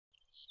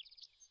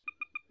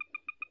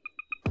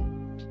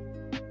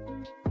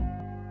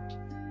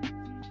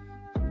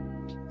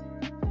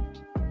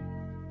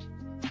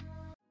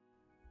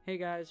Hey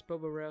guys,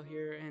 Boborail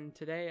here, and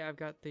today I've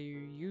got the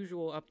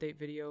usual update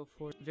video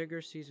for Vigor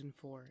Season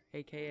 4,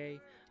 aka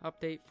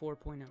Update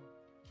 4.0.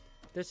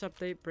 This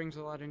update brings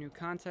a lot of new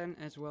content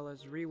as well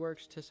as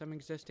reworks to some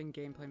existing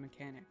gameplay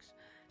mechanics,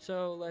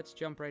 so let's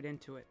jump right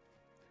into it.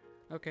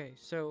 Okay,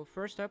 so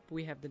first up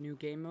we have the new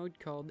game mode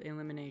called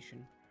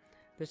Elimination.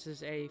 This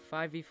is a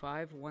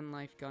 5v5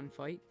 one-life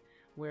gunfight,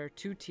 where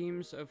two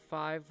teams of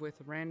 5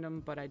 with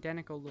random but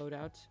identical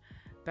loadouts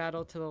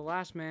battle to the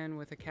last man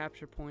with a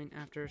capture point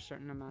after a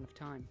certain amount of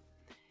time.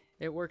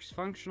 It works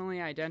functionally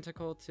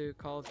identical to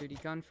Call of Duty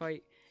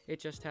Gunfight, it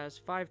just has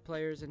 5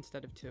 players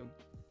instead of 2.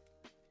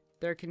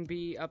 There can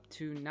be up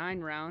to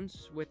 9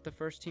 rounds, with the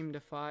first team to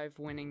 5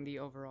 winning the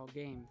overall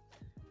game.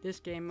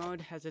 This game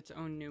mode has its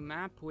own new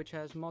map, which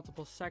has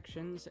multiple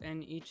sections,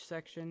 and each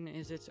section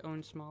is its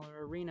own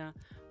smaller arena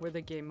where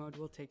the game mode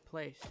will take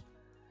place.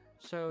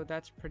 So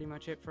that's pretty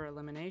much it for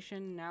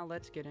Elimination. Now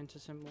let's get into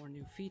some more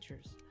new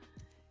features.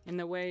 In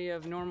the way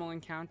of normal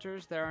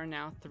encounters, there are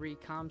now 3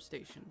 comm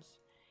stations.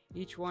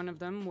 Each one of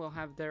them will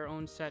have their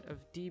own set of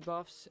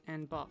debuffs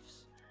and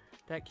buffs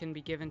that can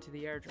be given to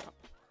the airdrop.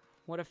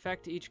 What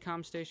effect each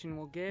comm station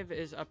will give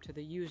is up to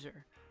the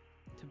user.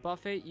 To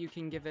buff it, you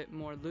can give it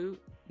more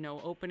loot, no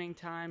opening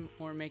time,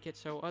 or make it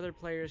so other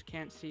players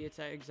can't see its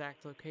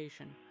exact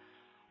location.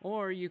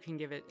 Or you can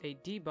give it a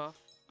debuff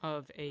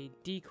of a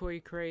decoy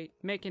crate,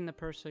 making the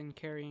person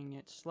carrying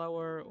it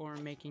slower or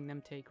making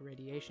them take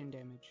radiation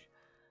damage.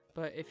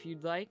 But if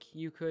you'd like,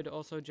 you could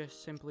also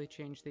just simply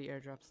change the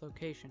airdrop's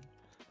location.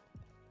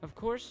 Of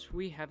course,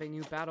 we have a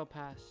new battle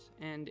pass,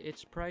 and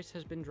its price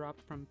has been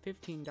dropped from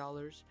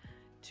 $15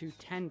 to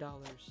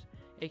 $10,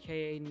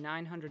 aka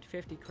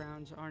 950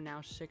 crowns are now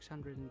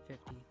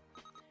 650.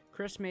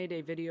 Chris made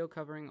a video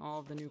covering all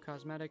of the new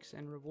cosmetics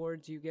and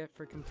rewards you get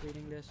for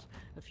completing this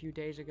a few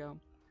days ago,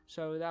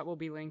 so that will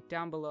be linked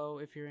down below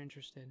if you're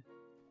interested.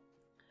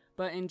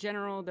 But in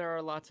general, there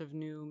are lots of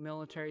new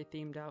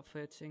military-themed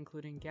outfits,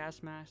 including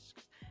gas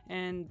masks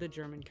and the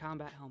German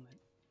combat helmet.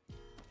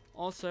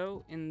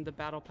 Also, in the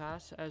Battle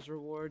Pass, as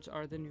rewards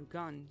are the new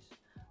guns.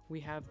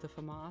 We have the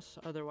FAMAS,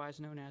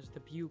 otherwise known as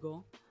the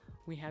Bugle,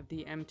 we have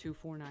the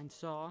M249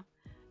 SAW,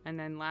 and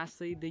then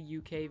lastly the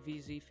UK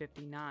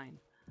VZ59.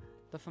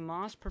 The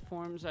FAMAS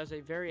performs as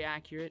a very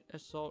accurate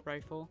assault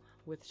rifle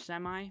with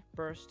semi,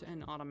 burst,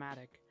 and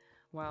automatic,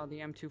 while the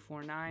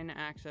M249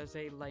 acts as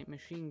a light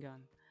machine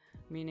gun,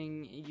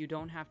 meaning you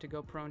don't have to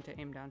go prone to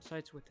aim down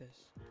sights with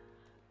this.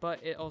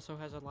 But it also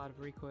has a lot of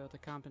recoil to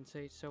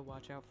compensate, so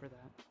watch out for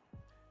that.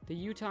 The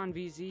Uton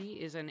VZ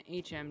is an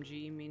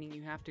HMG, meaning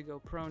you have to go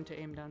prone to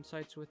aim down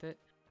sights with it,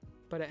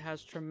 but it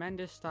has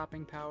tremendous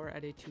stopping power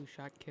at a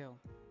 2-shot kill.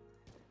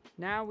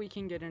 Now we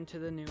can get into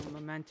the new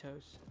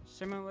mementos.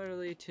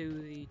 Similarly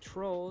to the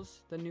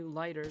trolls, the new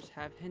lighters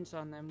have hints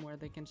on them where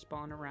they can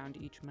spawn around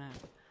each map.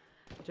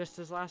 Just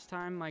as last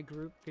time, my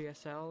group,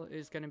 VSL,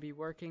 is going to be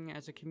working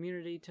as a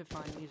community to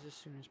find these as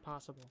soon as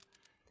possible.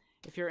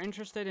 If you're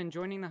interested in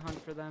joining the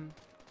hunt for them,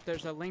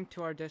 there's a link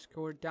to our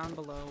Discord down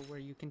below where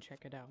you can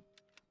check it out.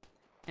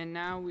 And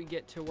now we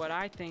get to what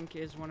I think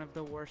is one of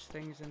the worst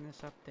things in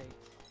this update,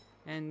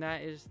 and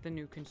that is the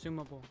new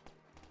consumable.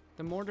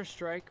 The Mortar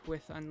Strike,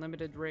 with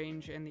unlimited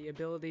range and the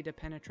ability to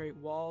penetrate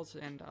walls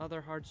and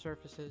other hard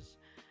surfaces,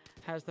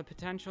 has the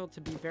potential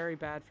to be very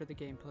bad for the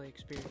gameplay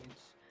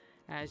experience,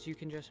 as you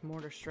can just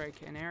mortar strike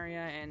an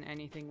area and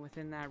anything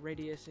within that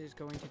radius is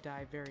going to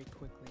die very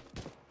quickly.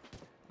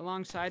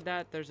 Alongside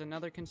that, there's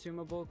another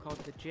consumable called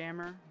the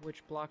Jammer,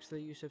 which blocks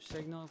the use of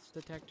signals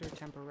detector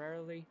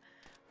temporarily,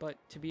 but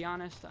to be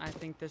honest, I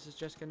think this is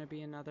just going to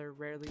be another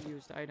rarely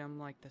used item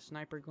like the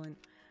Sniper Glint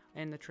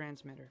and the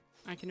Transmitter.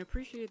 I can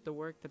appreciate the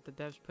work that the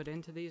devs put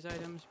into these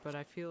items, but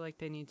I feel like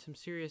they need some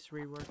serious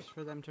reworks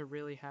for them to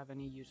really have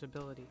any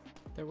usability.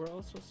 There were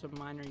also some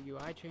minor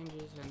UI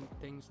changes and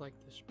things like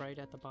the sprite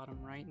at the bottom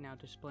right now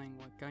displaying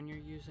what gun you're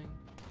using,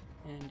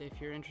 and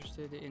if you're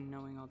interested in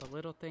knowing all the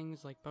little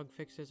things like bug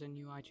fixes and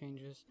UI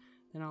changes,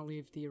 then I'll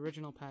leave the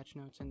original patch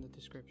notes in the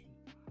description.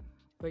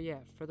 But yeah,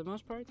 for the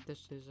most part,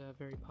 this is a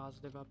very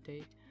positive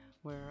update,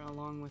 where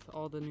along with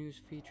all the new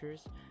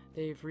features,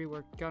 they've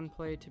reworked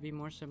gunplay to be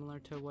more similar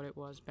to what it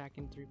was back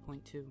in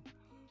 3.2,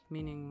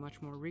 meaning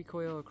much more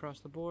recoil across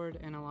the board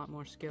and a lot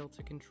more skill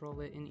to control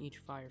it in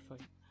each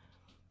firefight.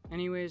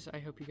 Anyways, I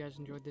hope you guys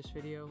enjoyed this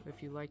video.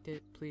 If you liked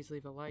it, please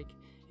leave a like.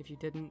 If you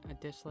didn't, a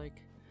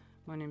dislike.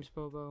 My name's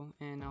Bobo,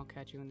 and I'll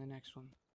catch you in the next one.